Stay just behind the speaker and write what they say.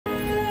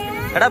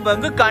എടാ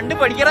ബങ്ക് കണ്ടു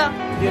പഠിക്കടാ.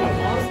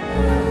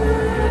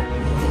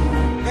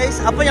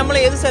 അപ്പൊ നമ്മൾ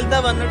ഏത് സ്ഥലത്താ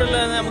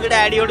വന്നിട്ടുള്ളത് നമുക്ക്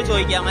ഡാഡിയോട്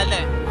ചോദിക്കാം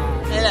അല്ലേ?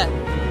 അല്ലേ,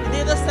 ഇത്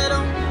ഏതാ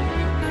സ്ഥലം?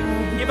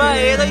 ഇപ്പൊ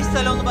ഏതാ ഈ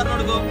സ്ഥലം ഒന്ന് പറഞ്ഞു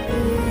കൊടുക്കോ.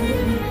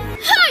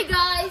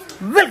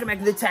 Welcome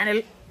back to the channel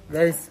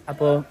guys.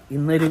 അപ്പൊ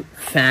ഇന്നൊരു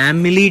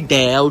ഫാമിലി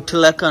ഡേ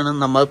ഔട്ടിലേക്കാണ്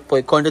നമ്മൾ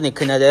പോയിക്കൊണ്ട്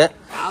നിൽക്കുന്നത്.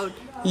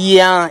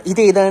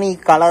 ഇത് ഏതാണ് ഈ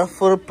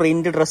കളർഫുൾ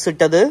പ്രിന്റ് ഡ്രസ്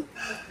ഇട്ടത്?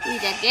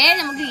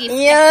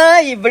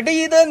 ഇവിടെ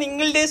ഇത്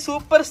നിങ്ങളുടെ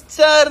സൂപ്പർ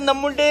സ്റ്റാർ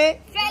നമ്മുടെ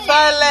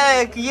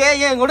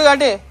ഇങ്ങോട്ട്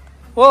കാട്ടേ.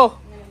 ഓ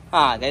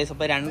ഗൈസ്,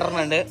 അപ്പൊ 2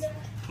 ഉണ്ട്.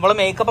 നമ്മള്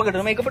മേക്കപ്പ് ഒക്കെ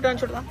ഇട്ടു. മേക്കപ്പ് ഇട്ട്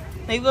കാണിച്ചു കൊടുക്കാം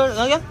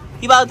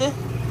ഈ ഭാഗത്ത്.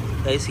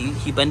 ഗൈസ്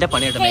ഹിബന്റെ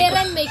പണിയായിട്ട്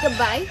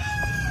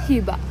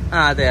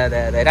അതെ അതെ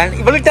അതെ.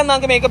 ഇവിടെ ഇട്ടെന്നാ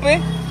മേക്കപ്പ്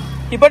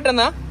ഇപ്പൊ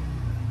ഇട്ടെന്നാ.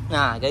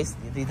 ഗൈസ്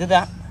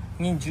ഇതാ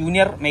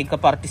ജൂനിയർ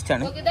മേക്കപ്പ് ആർട്ടിസ്റ്റ്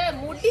ആണ്.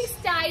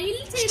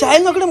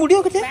 സ്റ്റൈൽ നോക്കട്ടെ, മുടി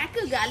നോക്കട്ടെ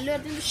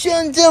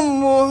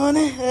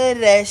മോനെ,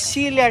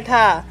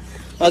 രക്ഷയില്ലാട്ടാ.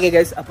 ഓക്കെ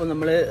ഗൈസ്, അപ്പൊ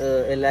നമ്മള്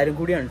എല്ലാരും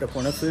കൂടിയാണ് കേട്ടോ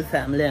പോണ. ഫുൾ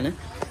ഫാമിലിയാണ്.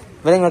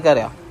 ഇവരെ നിങ്ങൾക്ക്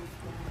അറിയാം.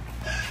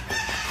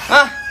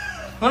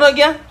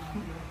 നോക്കിയാ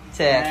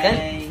ചേക്കൻ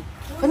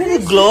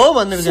ഗ്ലോ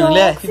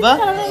വന്നിട്ടുണ്ടല്ലേ ഇവ?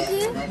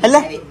 അല്ല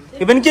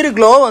ഇവനിക്കൊരു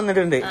ഗ്ലോ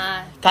വന്നിട്ടുണ്ട്.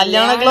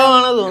 കല്യാണ ഗ്ലോ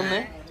ആണോ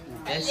തോന്നുന്നത്?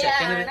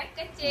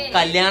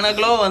 കല്യാണ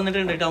ഗ്ലോ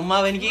വന്നിട്ടുണ്ട് കേട്ടോ അമ്മ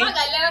എനിക്ക്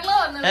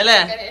അല്ലേ?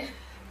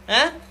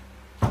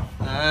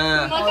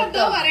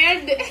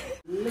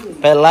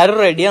 ഇപ്പൊ എല്ലാരും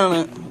റെഡിയാണ്.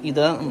 ഇത്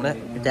നമ്മുടെ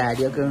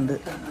ഡാഡിയൊക്കെ ഉണ്ട്.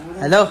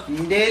 ഹലോ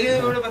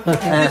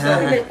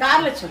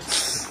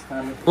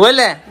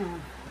പോവല്ലേ?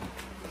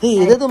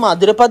 ഇതത്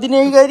മധുര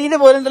 17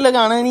 പോലെ ഉണ്ടല്ലോ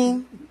കാണാനീ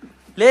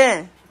അല്ലേ?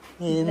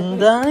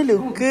 എന്താണ്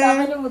ലുക്ക്?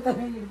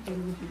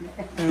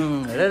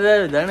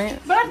 ഇതാണ്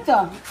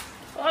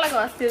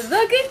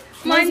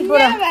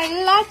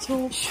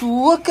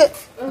ഷൂവൊക്കെ.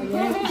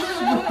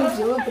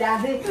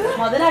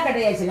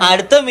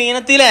 അടുത്ത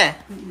മീനത്തിലെ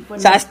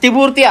ഷഷ്ടി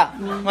പൂർത്തിയാ,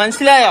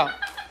 മനസ്സിലായോ?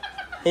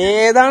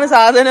 ഏതാണ്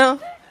സാധനം?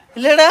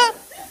 ഇല്ലടാ,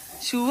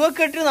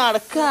 ഷൂവൊക്കെ ഇട്ട്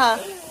നടക്ക.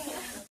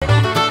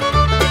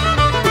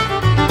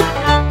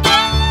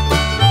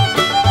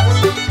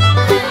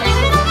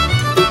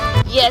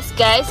 യെസ്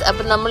ഗൈസ്,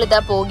 അപ്പൊ നമ്മളിതാ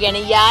പോവുകയാണ്.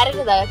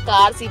 യാരുടെ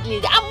കാർ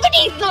സീറ്റിൽ അവിടെ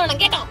ഇരുന്നോണം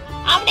കേട്ടോ.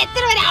 അവിടെ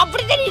എത്ര വരെ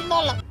അവിടെ തന്നെ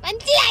ഇരുന്നോളാം,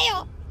 മനസ്സിലായോ?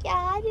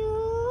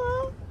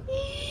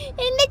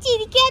 എന്താ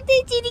ചിരിക്കാത്ത?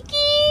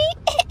 ചിരിക്കി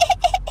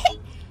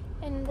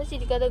എന്താ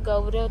ചിരിക്കാത്ത?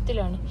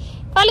 ഗൗരവത്തിലാണ്.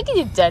 കളിക്ക്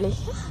ചിരിച്ചാളി.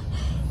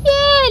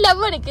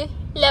 ലവ് എനിക്ക്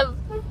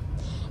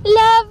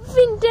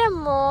ലവിന്റെ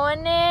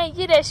മോനെ.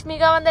 ഈ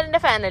രശ്മിക മന്ദന്റെ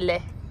ഫാനല്ലേ?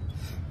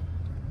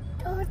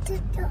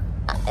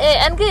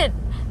 എനിക്ക്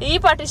ഈ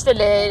പാട്ട്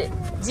ഇഷ്ടല്ലേ?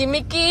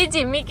 ജിമിക്കി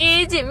ജിമിക്കി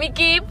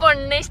ജിമിക്കി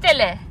പൊണ്ണ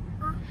ഇഷ്ടല്ലേ?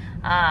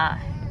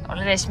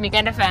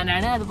 രശ്മികന്റെ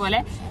ഫാനാണ്. അതുപോലെ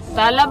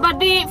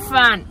തലപതി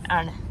ഫാൻ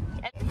ആണ്.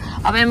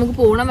 അപ്പൊ നമുക്ക്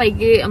പോണ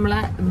വൈകി നമ്മളെ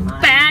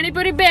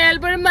പാനിപ്പൊരി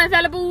ബേൽപ്പുരം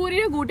മസാല പൂരി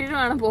കൂട്ടിട്ട്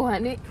വേണം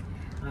പോവാന്.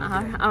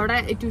 അവിടെ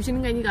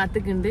ട്യൂഷനും കഴിഞ്ഞ്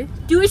കാത്തിക്കുന്നുണ്ട്.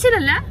 ട്യൂഷൻ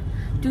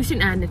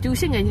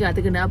കഴിഞ്ഞ്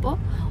കാത്തിക്കുന്നുണ്ട്. അപ്പൊ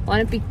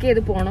ഓനെ പിക്ക്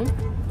ചെയ്ത് പോണം.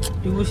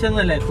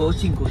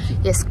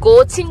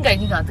 കോച്ചിങ്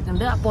കഴിഞ്ഞ്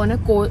കാത്തിക്കുന്നുണ്ട്. അപ്പൊ ഓനെ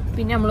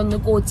പിന്നെ നമ്മളൊന്ന്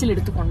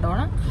കോച്ചിലെടുത്ത്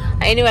കൊണ്ടുപോകണം.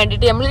 അതിന്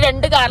വേണ്ടിട്ട് നമ്മള്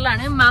 2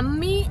 കാറിലാണ്.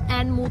 മമ്മി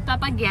ആൻഡ്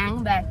മൂത്താപ്പ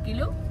ഗ്യാങ്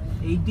ബാക്കിലും.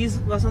 80s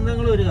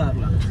വസന്തങ്ങൾ ഒരു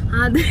കാറിലാണ്.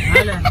 അതെ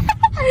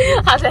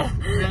അതെ.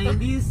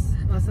 90s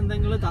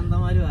വസന്തങ്ങള്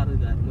തന്തമാര് വേറെ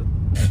കാറിലും.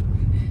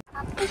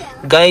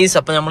 ഗൈസ്,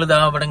 അപ്പൊ നമ്മളിതാ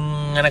അവിടെ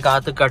ഇങ്ങനെ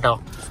കാത്തിക്കാട്ടോ.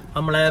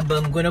 നമ്മളെ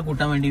ബംഗുനെ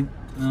കൂട്ടാൻ വേണ്ടി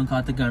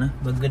കാത്തിക്കാണ്.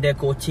 ബംഗുന്റെ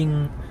കോച്ചിങ്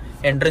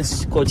എൻട്രൻസ്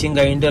കോച്ചിങ്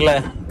കഴിഞ്ഞിട്ടുള്ള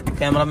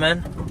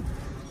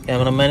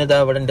ക്യാമറമാൻ ഇതാ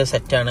ഇവിടെ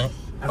സെറ്റാണ്.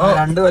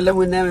 2 കൊല്ലം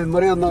മുന്നേ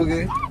മെമ്മറി വന്നു നോക്ക്.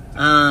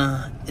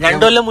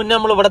 2 കൊല്ലം മുന്നേ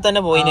നമ്മൾ ഇവിടെ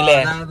തന്നെ പോയില്ലേ?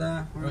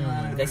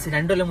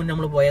 2 കൊല്ലം മുന്നേ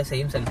നമ്മള് പോയ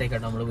സെയിം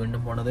സ്ഥലത്തേക്കാട്ടോ നമ്മള്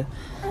വീണ്ടും പോണത്.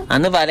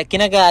 അന്ന്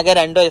ഫലക്കിനൊക്കെ ആകെ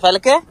 2 വയസ്സ്.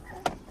 ഫലക്കെ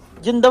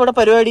ഇതെന്താ ഇവിടെ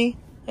പരിപാടി?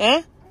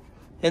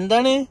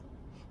 എന്താണ്?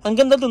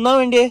 അനക്ക് എന്താ തിന്നാൻ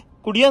വേണ്ടിയേ?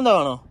 കുടിയാ എന്താ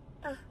വേണോ?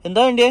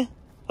 എന്താ വേണ്ടിയേ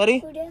പറ.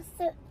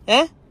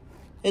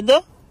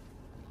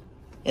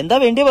 എന്താ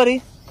വേണ്ടിയേ പറ.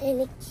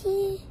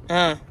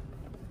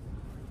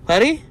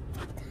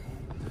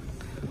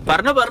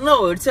 പറഞ്ഞോ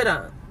മേടിച്ചരാ.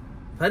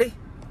 പറ.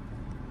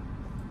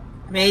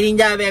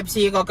 മേരിഞ്ച,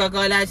 പെപ്സി,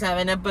 കൊക്കക്കോല,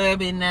 7up,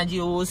 പിന്നെ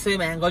ജ്യൂസ്,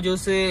 മാംഗോ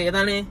ജ്യൂസ്.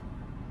 ഏതാണ്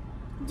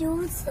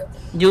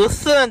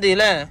ജ്യൂസ് മതി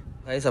അല്ലേ?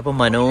 അപ്പൊ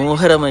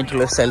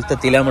മനോഹരമായിട്ടുള്ള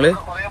സ്ഥലത്തെത്തിയില്ല നമ്മള്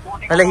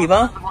അല്ലെ ഹിവ?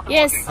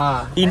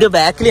 ഇതിന്റെ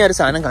ബാക്കിൽ ഒരു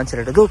സാധനം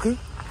കാണിച്ചിട്ട് നോക്ക്.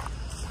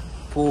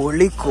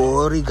 പൊളി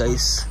കോറി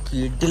ഗൈസ്,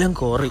 കിടിലം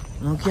കോറി.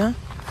 നോക്കിയാ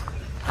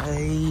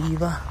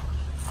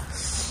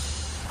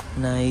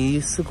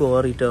നൈസ്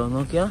കോറിട്ടോ.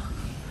 നോക്കിയാ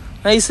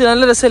നൈസ്,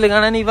 നല്ല രസമല്ലേ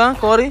കാണാൻ ഇവ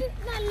കോറി?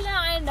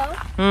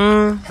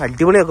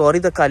 അടിപൊളിയാ കോറി.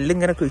 ഇതൊക്കെ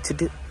കല്ലിങ്ങനെ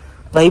കുഴിച്ചിട്ട്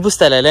വൈബ്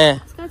സ്ഥലം അല്ലേ?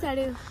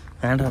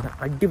 വേണ്ട,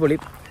 അടിപൊളി.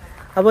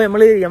 അപ്പൊ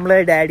നമ്മളെ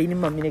ഡാഡിനും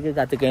മമ്മീനൊക്കെ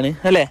കാത്തിക്കാണ്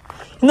അല്ലെ?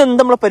 ഇന്ന്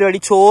എന്താ നമ്മളെ പരിപാടി?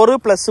 ചോറ്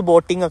പ്ലസ്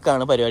ബോട്ടിംഗ് ഒക്കെ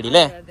ആണ് പരിപാടി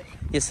അല്ലേ?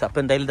 യെസ്. അപ്പൊ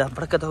എന്തായാലും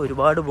അവിടെയൊക്കെ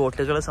ഒരുപാട്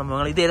ബോട്ടുകൾ,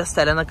 സംഭവങ്ങൾ. ഇതേതാ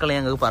സ്ഥലം എന്നൊക്കെ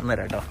ഞങ്ങൾക്ക്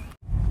പറഞ്ഞുതരാം കേട്ടോ.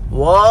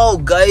 വാവ്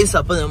ഗൈസ്,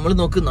 അപ്പൊ നമ്മൾ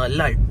നോക്ക് നല്ല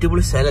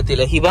അടിപൊളി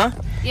സ്ഥലത്തില്ലേ ഹിബ?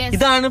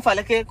 ഇതാണ്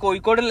ഫലക്കെ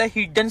കോഴിക്കോടുള്ള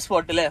ഹിഡൻ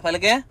സ്പോട്ട് അല്ലേ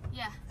ഫലക്കെ?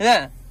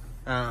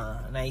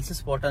 നൈസ്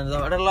സ്പോട്ടാണ്.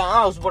 അവിടെ ഉള്ള ആ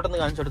ഹൗസ് ബോട്ട് ഒന്ന്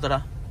കാണിച്ചു കൊടുത്തടാ.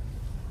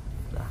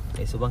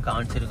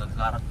 കാണിച്ചിരുന്നു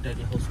കറക്റ്റ്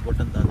ആയിട്ട് ഹൗസ്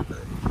ബോട്ട്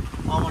എന്താന്നുള്ളത്.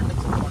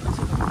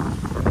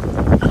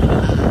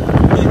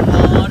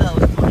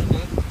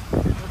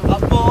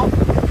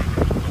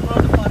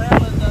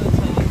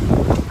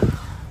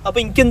 അപ്പൊ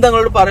എനിക്ക് എന്താ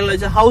നിങ്ങളോട് പറയാനുള്ള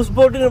വെച്ചാൽ ഹൗസ്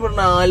ബോട്ടിന്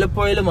പറഞ്ഞ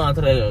ആലപ്പുഴയിൽ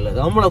മാത്രമല്ല ഉള്ളത്,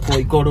 നമ്മളെ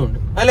കോഴിക്കോടും ഉണ്ട്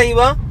അല്ലെ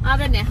ഇവ.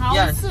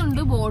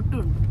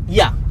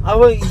 യാ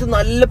അപ്പൊ ഇത്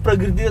നല്ല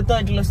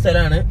പ്രകൃതിദത്തമായിട്ടുള്ള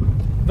സ്ഥലമാണ്.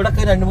 ഇവിടെ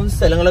 2-3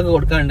 സ്ഥലങ്ങളൊക്കെ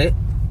കൊടുക്കാണ്ട്,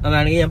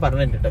 അതാണെങ്കിൽ ഞാൻ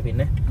പറഞ്ഞിട്ടോ.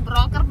 പിന്നെ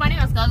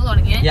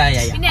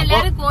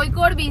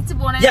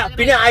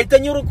പിന്നെ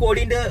 1500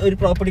 കോടിന്റെ ഒരു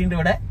പ്രോപ്പർട്ടി ഉണ്ട്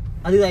ഇവിടെ.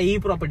 അത് ഈ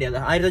പ്രോപ്പർട്ടി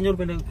അതാ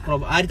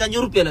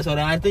 1500 റുപ്യ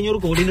സോറി 1500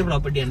 കോടിന്റെ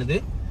പ്രോപ്പർട്ടിയാണിത്.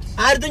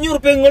 1500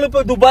 റുപ്യ നിങ്ങൾ ഇപ്പൊ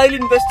ദുബായിൽ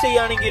ഇൻവെസ്റ്റ്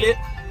ചെയ്യുകയാണെങ്കിൽ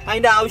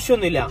അതിന്റെ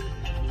ആവശ്യമൊന്നുമില്ല.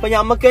 അപ്പൊ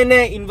നമുക്ക് തന്നെ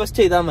ഇൻവെസ്റ്റ്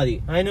ചെയ്താൽ മതി,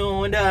 അതിന്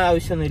ഓന്റെ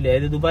ആവശ്യമൊന്നുമില്ല.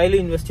 ഇത് ദുബായിൽ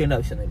ഇൻവെസ്റ്റ് ചെയ്യേണ്ട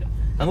ആവശ്യമൊന്നുമില്ല,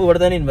 നമുക്ക് ഇവിടെ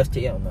തന്നെ ഇൻവെസ്റ്റ്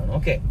ചെയ്യാവുന്നതാണ്.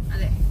 ഓക്കെ,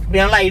 അപ്പൊ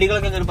ഞങ്ങളുടെ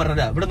ഐഡിയകളൊക്കെ അങ്ങനെ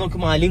പറഞ്ഞാ ഇവിടെ നോക്ക്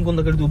മാലിയും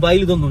കുന്നൊക്കെ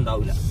ദുബായിൽ ഇതൊന്നും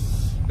ഉണ്ടാവില്ല,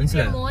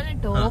 മനസ്സിലായോ?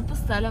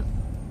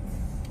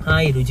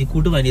 ഹായ്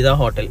രുചിക്കൂട്ട് വനിതാ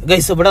ഹോട്ടൽ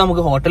ഗൈസ്. ഇവിടെ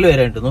നമുക്ക് ഹോട്ടൽ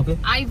വരെ ഉണ്ട്, നോക്ക്.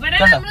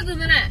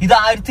 ഇത്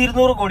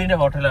 1200 കോടിന്റെ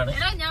ഹോട്ടലാണ്.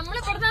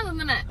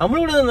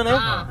 നമ്മളിവിടെ നിന്നേ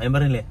ഞാൻ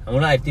പറഞ്ഞില്ലേ,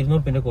 നമ്മൾ 1200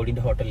 റുപ്യന്റെ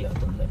കോടിന്റെ ഹോട്ടലിലാണ്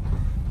തിന്നത്.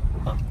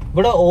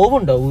 ഇവിടെ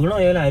ഓവുണ്ടോ? വീണോ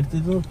ആയാലും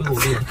 1200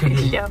 കോടി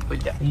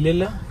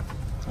ഇല്ലല്ലോ.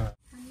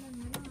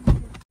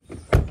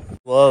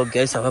 ഓ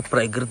ഗൈസ്, അവ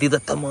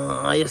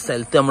പ്രകൃതിദത്തമായ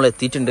സ്ഥലത്ത് നമ്മൾ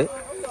എത്തിയിട്ടുണ്ട്.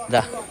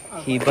 ഇതാ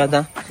ഹിബാ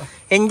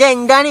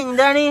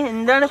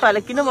എന്താണ്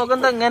ഫലക്കിന്റെ മുഖം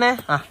അങ്ങനെ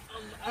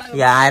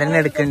യാരനെ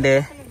എടുക്കണ്ടേ?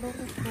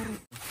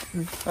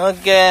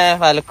 ഓക്കെ,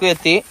 ഫലക്കും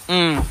എത്തി.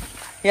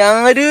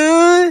 യാരു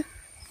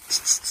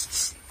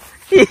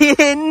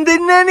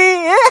എന്തിനാണ്?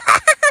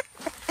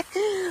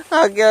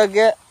 ഓക്കെ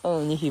ഓക്കെ,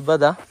 നീ ഹിബാ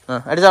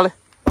അടിച്ചാള്.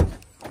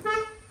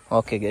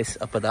 ഓക്കെ ഗൈസ്,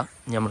 അപ്പതാ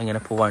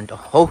നമ്മളിങ്ങനെ പോവാൻ കേട്ടോ.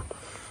 ഓ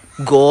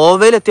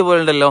ഗോവയിലെത്തിയ പോലെ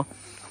ഉണ്ടല്ലോ.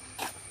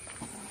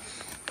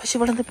 പക്ഷെ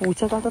ഇവിടെ എന്താ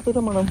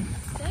പൂച്ചക്കാട്ടത്തൊരു മണം.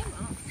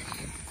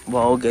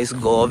 വോ ഗൈസ്,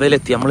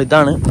 ഗോവയിലെത്തി നമ്മൾ.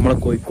 ഇതാണ് നമ്മളെ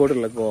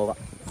കോഴിക്കോടുള്ള ഗോവ.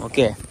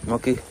 ഓക്കെ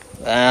നോക്ക്,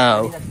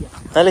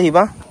 അല്ല ഹിബ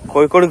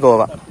കോഴിക്കോട്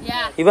ഗോവ.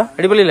 ഹിബ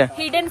അടിപൊളിയല്ലേ?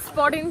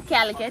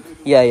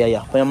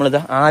 അപ്പൊ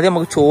നമ്മളിതാ ആദ്യം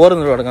നമുക്ക് ചോറ്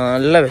തുടങ്ങാം.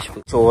 നല്ല വിശപ്പ്,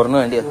 ചോറിന്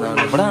വേണ്ടി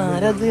എത്തുന്നതാണ്. ഇവിടെ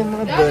ആരത്?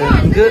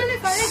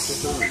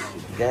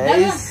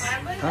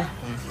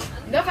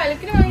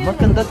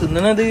 നമുക്ക് എന്താ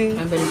തിന്നണത്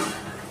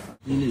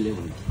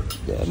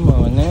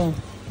മോനെ?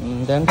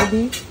 എന്താണ്ടത്?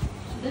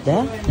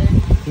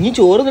 ഇനി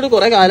ചോറ് നിന്നിട്ട്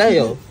കൊറേ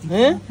കാലായോ?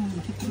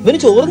 ഇവന്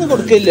ചോറൊന്നും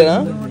കൊടുക്കില്ലടാ.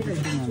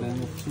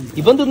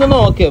 ഇവൻ തിന്നണോ?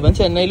 ഓക്കെ, ഇവൻ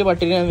ചെന്നൈയില്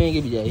പട്ടിണി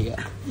ആണെങ്കിൽ വിചാരിക്കുക.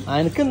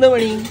 അനക്ക് എന്താ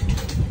പണി?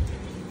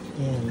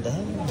 എന്താ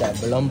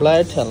ഡബിൾ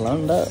ഓംപ്ലേറ്റ് എല്ലാം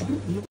ഉണ്ട്.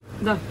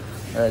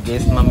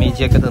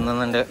 മമ്മീച്ചിയൊക്കെ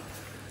തിന്നുന്നുണ്ട്.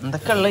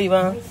 എന്തൊക്കെ ഉള്ള ഇവ?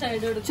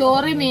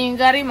 ചോറ്,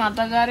 മീൻകറി,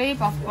 മത്തക്കറി,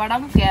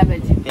 പപ്പടം,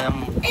 ക്യാബേജ്,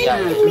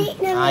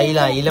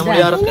 അയില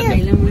മുളിയാറൊക്കെ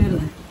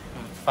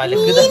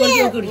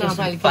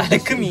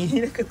പലക്ക്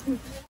മീനൊക്കെ.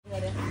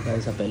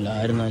 അപ്പൊ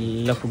എല്ലാവരും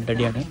നല്ല ഫുഡ്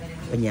അടിയാണ്.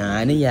 അപ്പൊ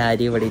ഞാനും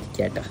യാരി ഇവിടെ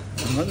ഇരിക്കാട്ടോ.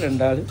 നമ്മൾ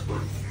 2 ആള്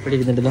ഇവിടെ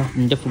ഇരുന്നിട്ട്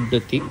എന്റെ ഫുഡ്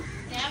എത്തി.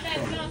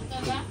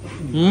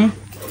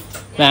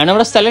 വേണം,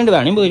 ഇവിടെ സ്ഥലമുണ്ട്,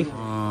 വേണേ പോയി.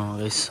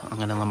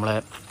 അങ്ങനെ നമ്മളെ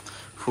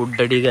ഫുഡ്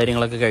അടി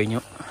കാര്യങ്ങളൊക്കെ കഴിഞ്ഞു.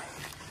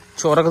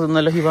 ചോറൊക്കെ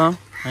തിന്നല്ലോ ഹിവ.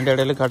 അതിൻ്റെ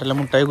ഇടയിൽ കടല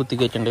മുട്ടായി കുത്തി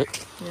കയറ്റുണ്ട്.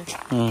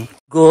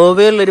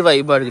 ഗോവയിലുള്ളൊരു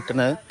വൈബാണ്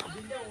കിട്ടുന്നത്.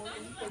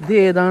 ഇത്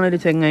ഏതാണ് ഒരു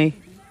ചെങ്ങായി?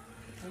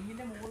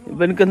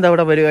 ഇവനക്ക് എന്താ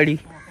അവിടെ പരിപാടി?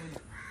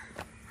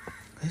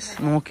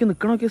 നോക്കി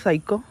നിക്കണോക്കി.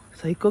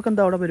 സൈക്കോക്ക്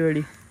എന്താ അവിടെ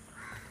പരിപാടി?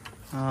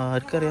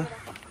 ആർക്കറിയാം.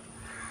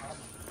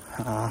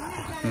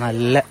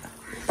 നല്ല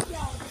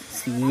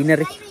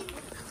സീനറി.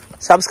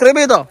 സബ്സ്ക്രൈബ്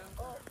ചെയ്തോ?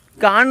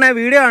 കാണണേ,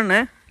 വീഡിയോ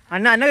കാണണേ.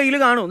 അന്ന കയ്യിൽ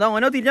കാണൂ. എന്താ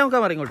ഓനോ തിരിഞ്ഞാൽ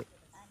നോക്കാൻ പറയും ഇങ്ങോട്ട്.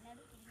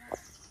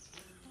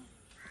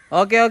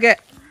 ഓക്കെ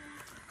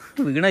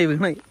വീണായി.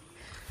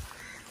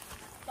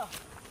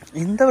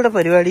 എന്താ ഇവിടെ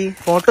പരിപാടി?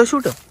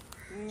 ഫോട്ടോഷൂട്ടോ?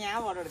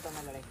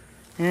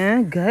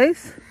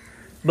 Guys,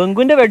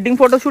 ബംഗുവിന്റെ wedding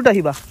ഫോട്ടോഷൂട്ടാ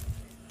Hiba.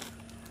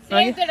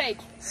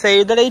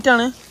 Save the date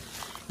ആണ്.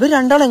 ഇവർ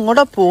 2 ആൾ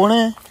എങ്ങോട്ടാ പോണേ?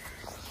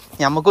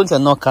 ഞമ്മക്കും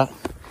ചെന്നോക്കാം.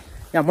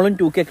 നമ്മളും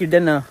 2K കിഡ്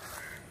തന്നെ.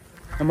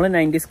 നമ്മള്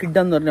 90s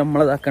കിഡാന്ന് പറഞ്ഞ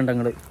നമ്മളതാക്കണ്ട.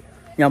 നിങ്ങള്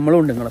നമ്മളും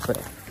ഉണ്ട് നിങ്ങളെ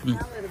പോലെ.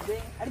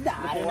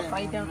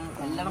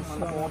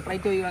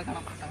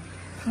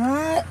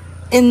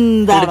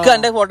 എന്താ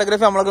എന്റെ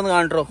ഫോട്ടോഗ്രാഫി നമ്മളൊക്കെ ഒന്ന്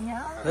കാണട്ടോ.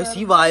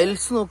 ഈ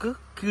വയൽസ് നോക്ക്,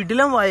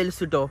 കിടിലം വയൽസ്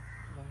കിട്ടോ.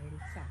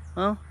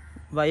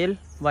 വയൽ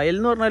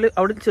എന്ന് പറഞ്ഞാല്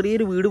അവിടെ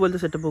ചെറിയൊരു വീട് പോലത്തെ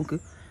സെറ്റപ്പ് നോക്ക്.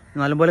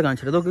 നല്ലപോലെ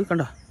കാണിച്ചിട്ട് നോക്ക്,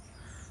 കണ്ട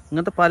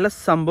ഇങ്ങനത്തെ പല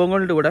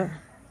സംഭവങ്ങളുണ്ട് ഇവിടെ.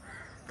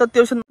 ഇത്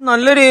അത്യാവശ്യം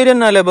നല്ലൊരു ഏരിയ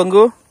തന്നെ അല്ലേ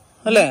ബംഗു?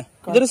 അല്ലേ?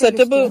 ഇതൊരു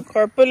സെറ്റപ്പ്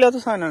കുഴപ്പമില്ലാത്ത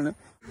സാധനമാണ്.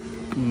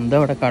 എന്താ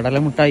ഇവിടെ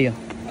കടലമുട്ടായിയോ?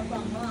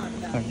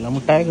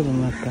 കടലമുട്ടായൊക്കെ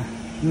തിന്നക്ക.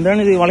 എന്താണ്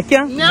ഇത്?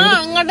 വളയ്ക്കാം. ഞാൻ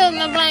അങ്ങോട്ട്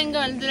വന്നപ്പോ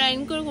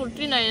എനിക്കൊരു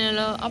കുട്ടി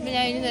ഉണ്ടായിരുന്നല്ലോ, അപ്പൊ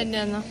ഞാൻ ഇനി തന്നെ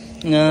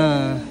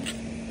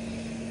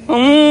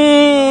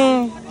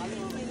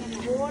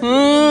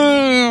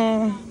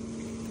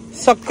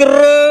സക്കറ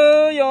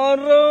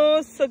യാറോ,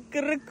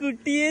 സക്കറ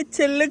കുട്ടിയെ,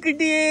 ചെല്ല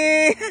കുട്ടിയെ.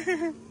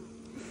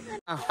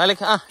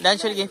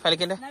 ഡാൻസ് കളിക്കേ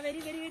ഫലക്കിന്റെ.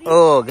 ഓ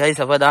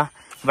ഗൈസ്, അപ്പൊ അതാ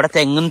ഇവിടെ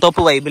തെങ്ങും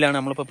തോപ്പ് വൈബിലാണ്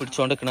നമ്മളിപ്പോ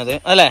പിടിച്ചോണ്ടിരിക്കുന്നത്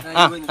അല്ലെ?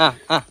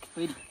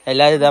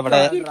 എല്ലാരും ഇതാ ഇവിടെ.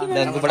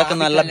 ഇവിടെ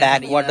നല്ല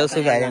ബാക്ക് വാട്ടേഴ്സ്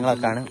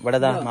കാര്യങ്ങളൊക്കെ ആണ് ഇവിടെ.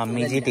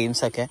 മമ്മീജി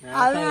ടീംസ് ഒക്കെ.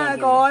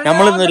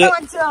 നമ്മളിന്നൊരു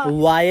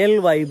വയൽ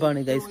വൈബാണ്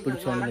ഗൈസ്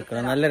പിടിച്ചോണ്ട്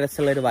നിൽക്കുന്നത്. നല്ല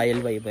രസമുള്ള ഒരു വയൽ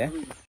വൈബ്.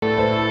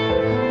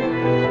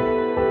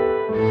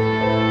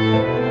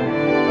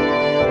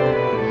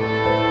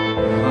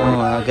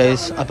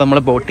 ഗൈസ്, അപ്പൊ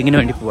നമ്മള് ബോട്ടിങ്ങിന്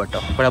വേണ്ടി പോവാട്ടോ.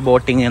 ഇവിടെ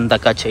ബോട്ടിങ്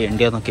എന്തൊക്കെ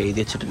ചെയ്യേണ്ടതെന്നൊക്കെ എഴുതി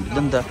വെച്ചിട്ടുണ്ട്.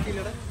 ഇതെന്താ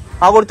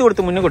ആ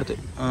കൊടുത്ത് മുന്നേ കൊടുത്ത്.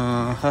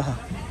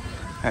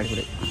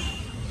 അടിപൊളി.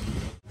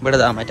 ഇവിടെ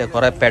മറ്റേ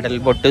കുറെ പെഡൽ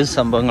ബോട്ട്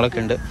സംഭവങ്ങളൊക്കെ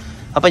ഉണ്ട്.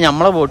 അപ്പൊ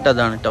നമ്മളെ ബോട്ട്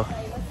അതാണ് കേട്ടോ.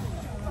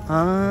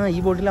 ഈ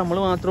ബോട്ടിൽ നമ്മള്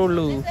മാത്രമേ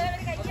ഉള്ളൂ.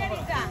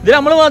 ഇതിൽ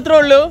നമ്മള് മാത്രമേ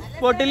ഉള്ളൂ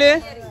ബോട്ടില്.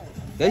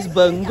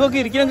 ബങ്കൊക്കെ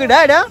ഇരിക്കണൊക്കെ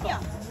ഇടാ.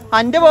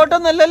 അന്റെ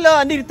ബോട്ടൊന്നല്ലല്ലോ,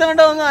 അന്റെ ഇരുത്തം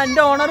കണ്ടോ?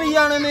 അന്റെ ഓണർ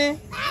ചെയ്യാണെന്ന്.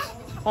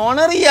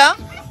 ഓണർ ചെയ്യാ.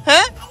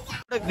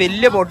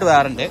 വലിയ ബോട്ട്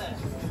വേറുണ്ട്.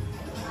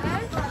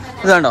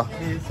 ഇതാണ്ടോ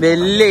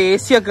വലിയ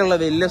AC ഒക്കെ ഉള്ള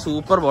വലിയ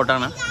സൂപ്പർ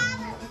ബോട്ടാണ്.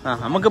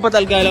 നമുക്കിപ്പോ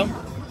തൽക്കാലം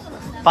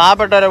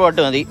പാവപ്പെട്ടവരെ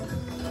ബോട്ട് മതി.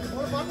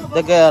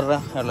 ഇതൊക്കെ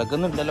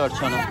ഇളക്കുന്നുണ്ടല്ലോ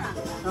അടിച്ചാണ്.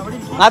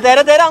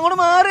 തേര അങ്ങോട്ട്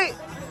മാറി.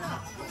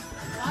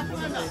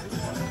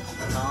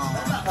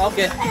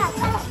 ഓക്കെ.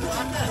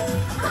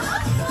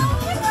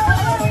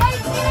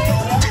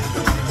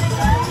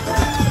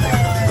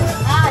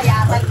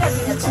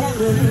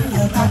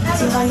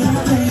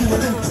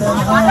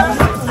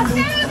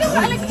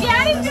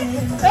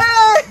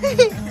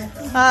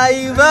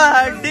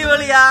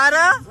 അടിപൊളി.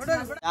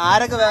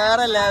 ആരൊക്കെ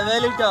വേറെ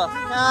ലെവലിട്ടോ.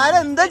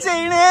 ആരെന്താ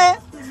ചെയ്യണേ?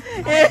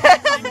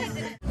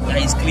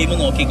 ഐസ്ക്രീം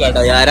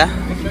നോക്കിക്കാട്ടോ. ആരാ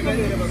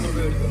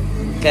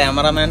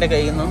ക്യാമറമാന്റെ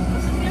കയ്യിൽ നിന്നും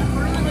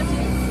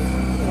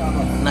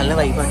നല്ല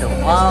വൈബാട്ടോ.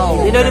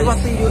 ഇതിനൊരു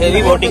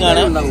ഹെവി ബോട്ടിംഗ്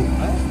ആണ്.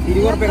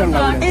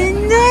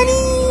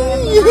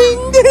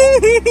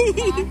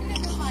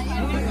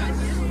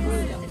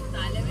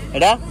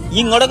 എടാ ഈ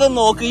ഇങ്ങോട്ടൊക്കെ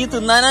നോക്ക്. ഈ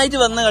തിന്നാനായിട്ട്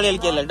വന്ന കളി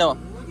കളിക്കല്ല കേട്ടോ.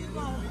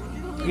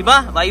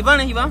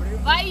 വൈബാണ്.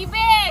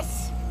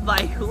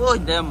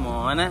 ഇന്റെ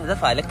മോനെ ഇതാ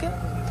ഫലക്ക്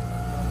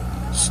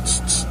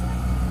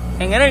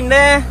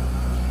എങ്ങനെയുണ്ട്?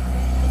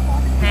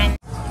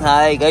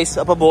 Hi guys.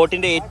 അപ്പൊ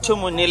ബോട്ടിന്റെ ഏറ്റവും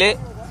മുന്നില്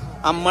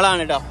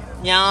നമ്മളാണ് കേട്ടോ.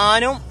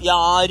 ഞാനും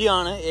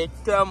യാരുമാണ്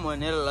ഏറ്റവും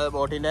മുന്നിലുള്ളത്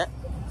ബോട്ടിന്റെ.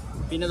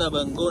 പിന്നെ ഇതാ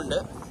ബംഗു ഉണ്ട്.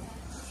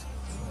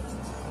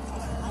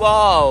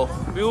 വാവ്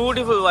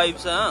ബ്യൂട്ടിഫുൾ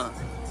വൈബ്സ്.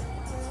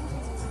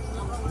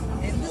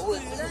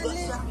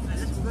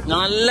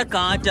 നല്ല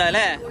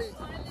കാറ്റല്ലേ.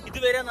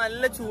 ഇതുവരെ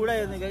നല്ല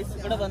ചൂടായിരുന്നു ഗൈസ്.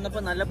 ഇവിടെ വന്നപ്പോ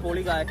നല്ല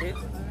പൊളി കാറ്റ്.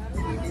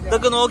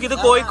 ഇതൊക്കെ നോക്കി. ഇത്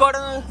കോഴിക്കോട്.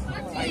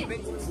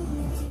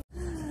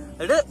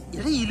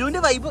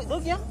 ഇലുവിന്റെ വൈബ്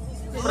നോക്കിയാ.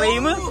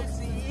 ഫ്രെയിം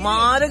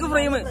മാരക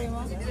ഫ്രെയിം.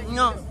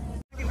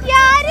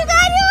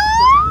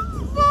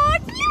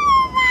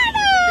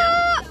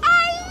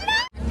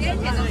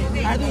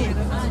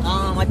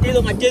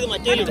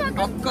 മറ്റേത്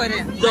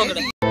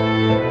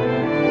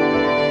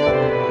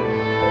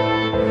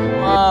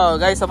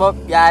ഗൈസ്. അപ്പൊ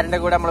യാരിന്റെ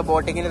കൂടെ നമ്മള്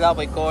ബോട്ടിങ്ങിൽ ഇതാ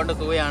പോയിക്കൊണ്ട്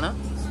പോവുകയാണ്.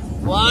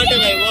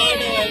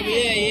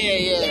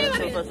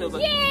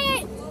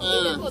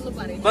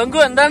 ബങ്കു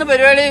എന്താണ്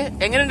പരിപാടി?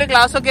 എങ്ങനെയുണ്ട്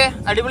ക്ലാസ് ഒക്കെ?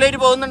 അടിപൊളിയായിട്ട്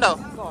പോകുന്നുണ്ടോ?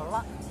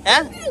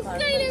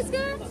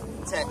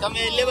 ചെക്കൻ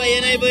വലിയ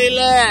പയ്യനായി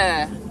പോയില്ലേ?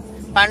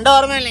 പണ്ട്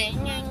ഓർമ്മയല്ലേ?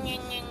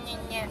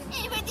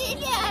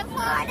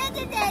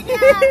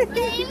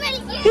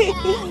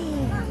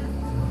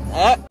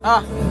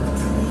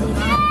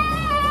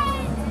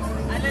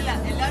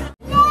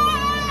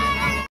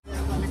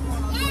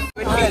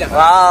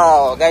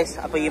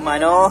 അപ്പൊ ഈ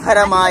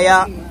മനോഹരമായ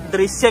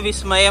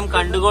ദൃശ്യവിസ്മയം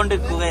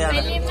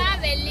കണ്ടുകൊണ്ടിരിക്കുകയാണ്.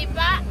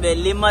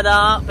 വെല്ലിമ്മ ഇതാ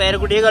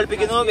പേരക്കുട്ടിയെ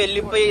കളിപ്പിക്കുന്നു.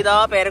 വെല്ലിപ്പ ഇതാ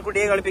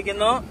പേരക്കുട്ടിയെ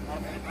കളിപ്പിക്കുന്നു.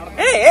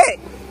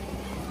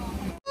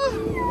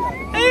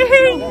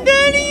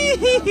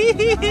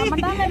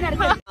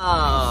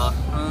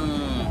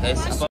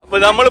 അപ്പൊ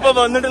നമ്മളിപ്പോ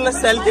വന്നിട്ടുള്ള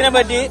സ്ഥലത്തിനെ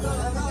പറ്റി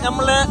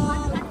നമ്മള്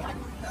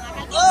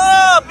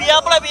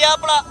പിയാപ്പിള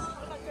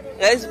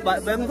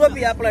ബംഗോ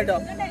പിയാപ്പിള കേട്ടോ.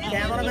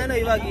 ക്യാമറമാൻ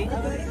ഒഴിവാക്കി.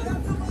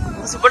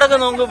 ഇവിടൊക്കെ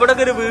നോക്കും.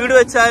 ഇവിടൊക്കെ ഒരു വീട്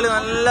വെച്ചാല്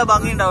നല്ല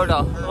ഭംഗി ഉണ്ടാവും കേട്ടോ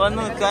വന്ന്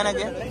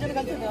നിൽക്കാനൊക്കെ.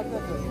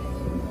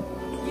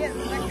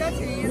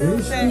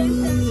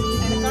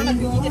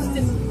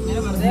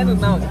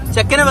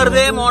 ചെക്കനെ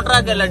വെറുതെ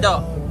മോട്ടറാക്കല്ല കേട്ടോ.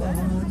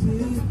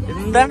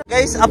 എന്താണ്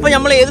ഗൈസ്? അപ്പൊ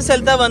നമ്മൾ ഏത്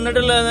സ്ഥലത്താ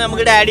വന്നിട്ടുള്ളത്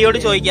നമുക്ക് ഡാഡിയോട്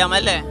ചോദിക്കാം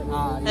അല്ലേ?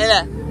 അല്ലേ?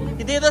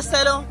 ഇതേതാ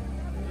സ്ഥലം?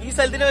 ഈ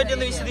സ്ഥലത്തിനെ പറ്റി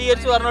ഒന്ന്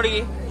വിശദീകരിച്ച് പറഞ്ഞു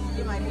തുടങ്ങി.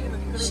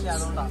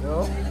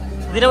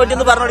 ഇതിനെ പറ്റി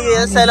ഒന്ന് പറഞ്ഞു തുടങ്ങി.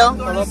 ഏത് സ്ഥലം?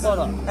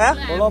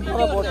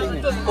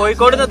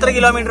 കോഴിക്കോട് നിന്ന് എത്ര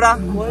കിലോമീറ്ററാ?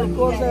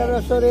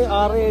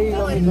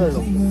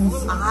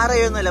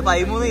 6-7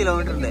 13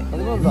 കിലോമീറ്റർ ഉണ്ട്.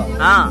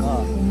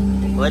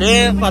 ഒരു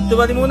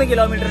 10-13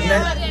 കിലോമീറ്റർ ഉണ്ട്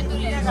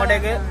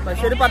അങ്ങോട്ടേക്ക്.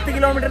 പക്ഷെ ഒരു 10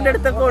 കിലോമീറ്ററിന്റെ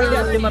അടുത്തൊക്കെ ഉള്ളു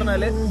സത്യം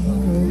പറഞ്ഞാല്.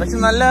 പക്ഷെ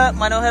നല്ല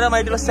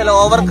മനോഹരമായിട്ടുള്ള സ്ഥലം.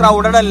 ഓവർ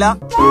ക്രൗഡഡ് അല്ല.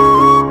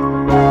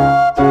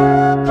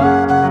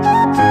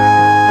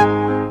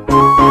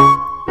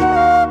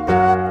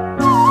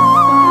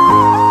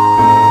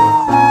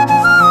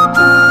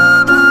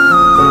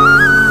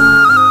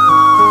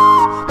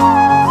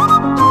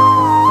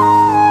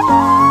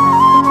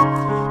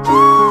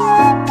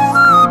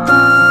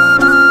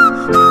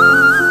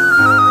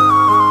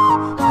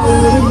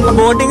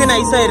 ബോട്ടിങ്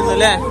നൈസായിരുന്നു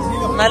അല്ലേ?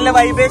 നല്ല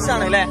വൈബേഴ്സ്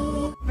ആണ് അല്ലേ?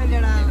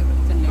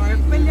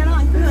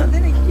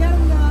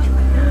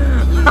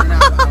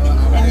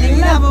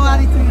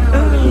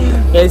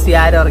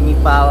 ആരും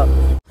പാവം.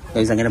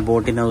 അങ്ങനെ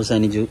ബോട്ടിന്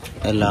അവസാനിച്ചു.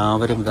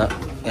 എല്ലാവരും ഇതാ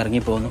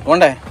ഇറങ്ങി പോകുന്നു.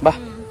 പോണ്ടേ ബാ.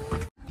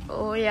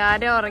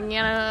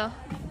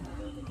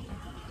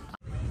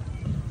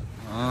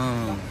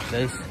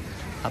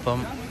 അപ്പം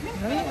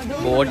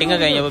ബോട്ടിങ്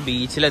കഴിഞ്ഞപ്പോ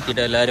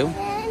ബീച്ചിലെത്തിട്ടോ എല്ലാരും.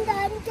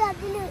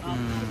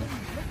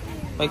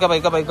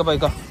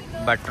 പൈക്ക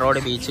ബട്ടറോഡ്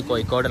ബീച്ച്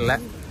കോഴിക്കോടുള്ള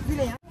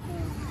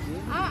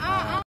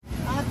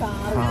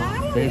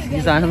ഈ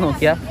സാധനം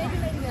നോക്കിയാ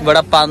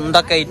ഇവിടെ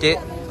പന്തൊക്കെ ആയിട്ട്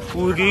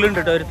ഉരുളുണ്ട്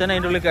കേട്ടോ. ഒരുത്തന്നെ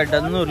അതിന്റെ ഉള്ളിൽ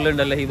കിടന്ന്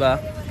ഉരുളുണ്ടല്ലോ ഹിബ.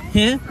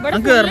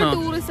 അങ്ക് കേറണോ?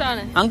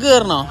 അങ്ക്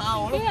കേറണോ?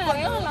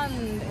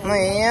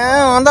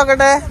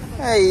 ഓന്തോക്കട്ടെ.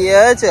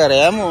 അയ്യോ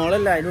ചെറിയ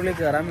മോളല്ല അതിന്റെ ഉള്ളിൽ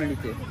കേറാൻ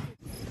വേണ്ടിട്ട്.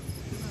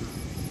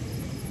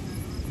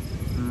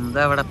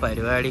 എന്താ ഇവിടെ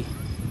പരിപാടി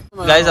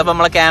ഗൈസ്? അപ്പൊ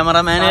നമ്മളെ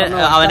ക്യാമറമാന്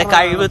അവന്റെ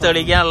കഴിവ്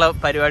തെളിയിക്കാനുള്ള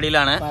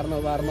പരിപാടിയിലാണ്.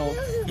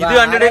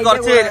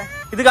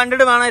 ഇത്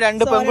കണ്ടിട്ട് വേണം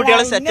 2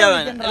 പെൺകുട്ടികളെ സെറ്റ്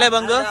ആവാൻ അല്ലേ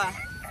ബംഗു?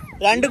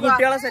 2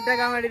 കുട്ടികളെ സെറ്റ്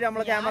ആക്കാൻ വേണ്ടിട്ട്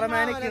നമ്മളെ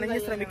ക്യാമറമാന് കിണഞ്ഞ്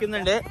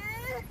ശ്രമിക്കുന്നുണ്ട്.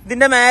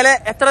 ഇതിന്റെ മേലെ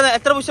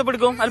എത്ര പുഷപ്പ്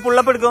എടുക്കും? അത്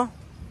പുള്ളപ്പ് എടുക്കും?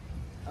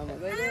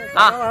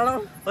 ആ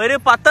ഒരു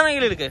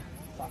 10 എടുക്ക്.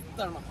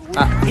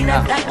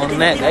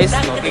 ഒന്ന് ഗൈസ്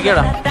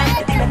നോക്കിക്കോടാ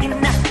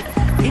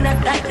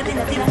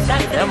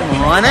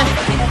മോനെ.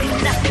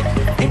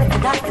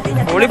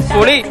 പൊളി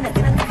പൊളി.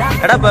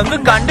 എടാ ബംഗു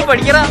കണ്ടു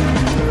പഠിക്കടാ.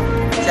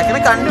 ചെക്കനെ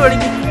കണ്ടു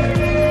പഠിക്കും.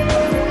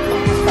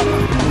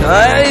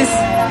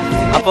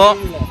 അപ്പൊ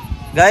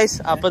ഗൈസ്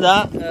അപ്പൊ ഇതാ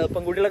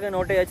പെൺകുട്ടികളൊക്കെ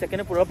നോട്ട് ചെയ്യാ.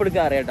 ചെക്കന് പുഴപ്പ്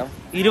എടുക്കാൻ അറിയാട്ടോ.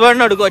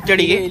 20 എടുക്കും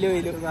ഒറ്റടിക്ക്.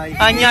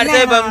 ഇനി അടുത്ത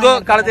ബംഗു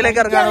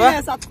കളത്തിലേക്ക് ഇറങ്ങാണോ?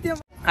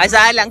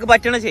 സാരില്ല അങ്ക്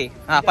പറ്റണ ചെയ്.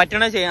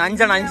 പറ്റണ ചെയ്.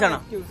 5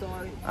 എണ്ണം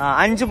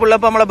 5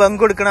 പുള്ളപ്പ് നമ്മളെ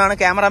ബംഗു എടുക്കണാണ്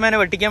ക്യാമറമാനെ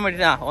വെട്ടിക്കാൻ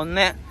വേണ്ടിട്ടാ.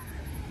 1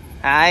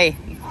 ആയ്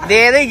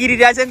ഇതേത്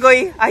ഗിരിരാജൻ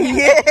കോയി.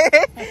 അയ്യേ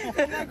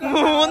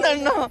 3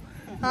 എണ്ണോ?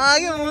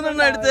 ആകെ 3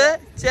 എണ്ണം എടുത്ത്.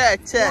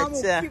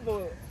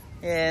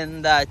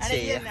 എന്താ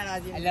ചെയ്യാ?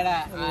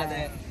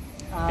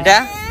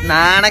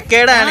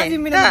 നാണക്കേടാണ്.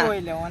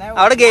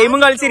 അവിടെ ഗെയിമും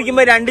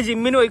കളിച്ചിരിക്കുമ്പോ 2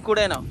 ജിമ്മിന്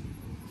പോയിക്കൂടേനോ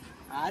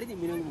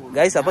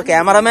ഗൈസ്? അപ്പൊ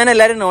ക്യാമറമാൻ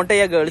എല്ലാരും നോട്ട്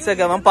ചെയ്യാ. ഗേൾസ്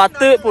ഒക്കെ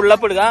 10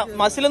 പുള്ളപ്പ് എടുക്കുക.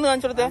 മസിലൊന്ന്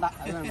കാണിച്ചു കൊടുത്തേ.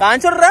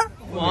 കാണിച്ചു കൊടുത്താ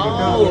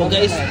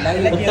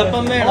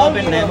ഉത്തപ്പം വേണോ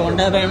പിന്നെ കൊണ്ട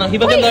വേണോ?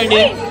 ഇപ്പൊക്കെ എന്താ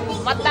വേണ്ടി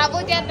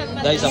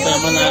ഗൈസ്? അപ്പൊ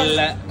നമ്മള്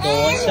നല്ല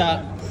ദോശ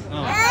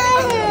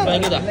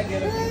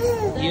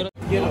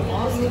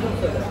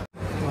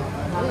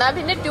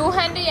പിന്നെ 2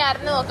 ഹാൻഡ്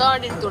യാറിന് നോക്കാൻ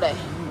വേണ്ടി എടുത്തൂടെ?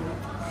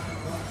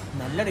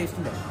 നല്ല ടേസ്റ്റ്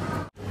ഉണ്ട്.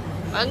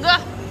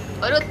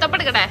 ഒരു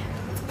ഉത്തപ്പെടുക്കട്ടെ.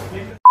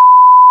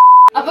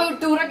 അപ്പൊ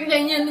ടൂറൊക്കെ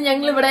കഴിഞ്ഞ്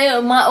ഞങ്ങൾ ഇവിടെ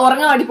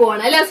ഉറങ്ങാൻ വേണ്ടി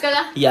പോവാണ് അല്ലേ അസ്കക?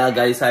 യാ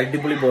ഗൈസ്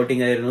അടിപൊളി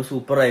ബോട്ടിംഗ് ആയിരുന്നു.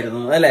 സൂപ്പർ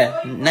ആയിരുന്നു അല്ലെ?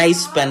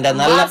 Nice spend.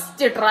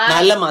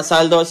 നല്ല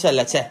മസാല ദോശ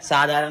അല്ല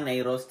സാധാരണ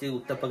നെയ് റോസ്റ്റ്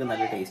ഉത്തപ്പൊക്കെ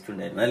നല്ല ടേസ്റ്റ്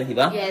ഉണ്ടായിരുന്നു അല്ലെ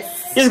ഹിബ?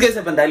 Yes guys.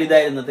 അപ്പൊ എന്തായാലും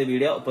ഇതായിരുന്നു ഇന്നത്തെ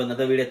വീഡിയോ. അപ്പൊ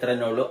ഇന്നത്തെ വീഡിയോ എത്ര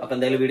തന്നെ ഉള്ളൂ. അപ്പൊ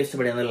എന്തായാലും വീഡിയോ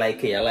ഇഷ്ടപ്പെടുന്ന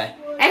ലൈക്ക് ചെയ്യാം അല്ലെ?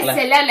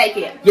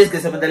 Yes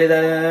guys. അപ്പൊ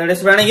എന്തായാലും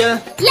ഇഷ്ടപ്പെടുകയാണെങ്കിൽ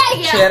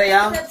ഷെയർ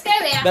ചെയ്യാം.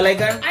 Bell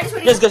icon.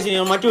 Yes guys.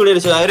 മറ്റു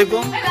വീഡിയോ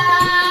ആയിരിക്കും.